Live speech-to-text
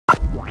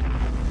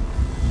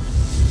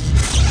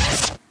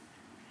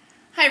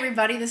Hi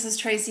everybody, this is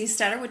Tracy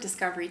Stetter with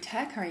Discovery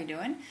Tech. How are you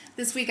doing?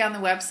 This week on the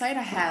website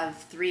I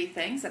have 3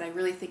 things that I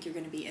really think you're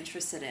going to be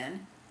interested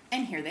in,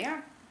 and here they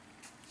are.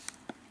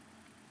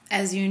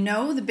 As you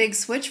know, the big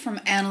switch from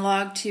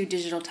analog to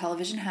digital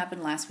television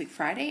happened last week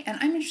Friday, and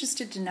I'm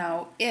interested to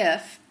know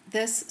if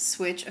this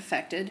switch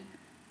affected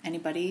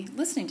anybody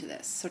listening to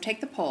this. So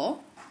take the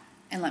poll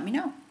and let me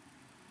know.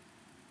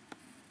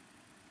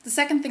 The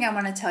second thing I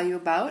want to tell you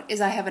about is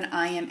I have an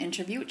IM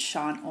interview with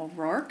Sean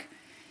O'Rourke.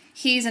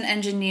 He's an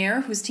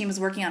engineer whose team is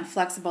working on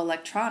flexible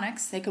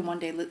electronics. They could one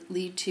day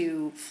lead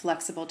to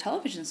flexible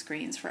television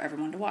screens for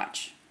everyone to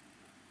watch.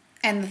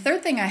 And the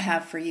third thing I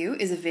have for you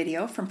is a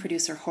video from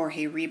producer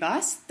Jorge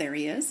Ribas. There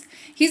he is.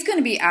 He's going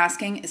to be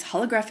asking, is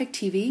holographic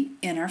TV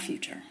in our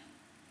future?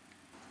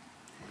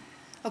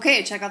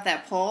 Okay, check out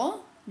that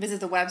poll. Visit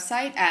the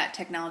website at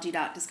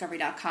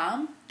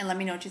technology.discovery.com and let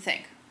me know what you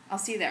think. I'll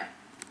see you there.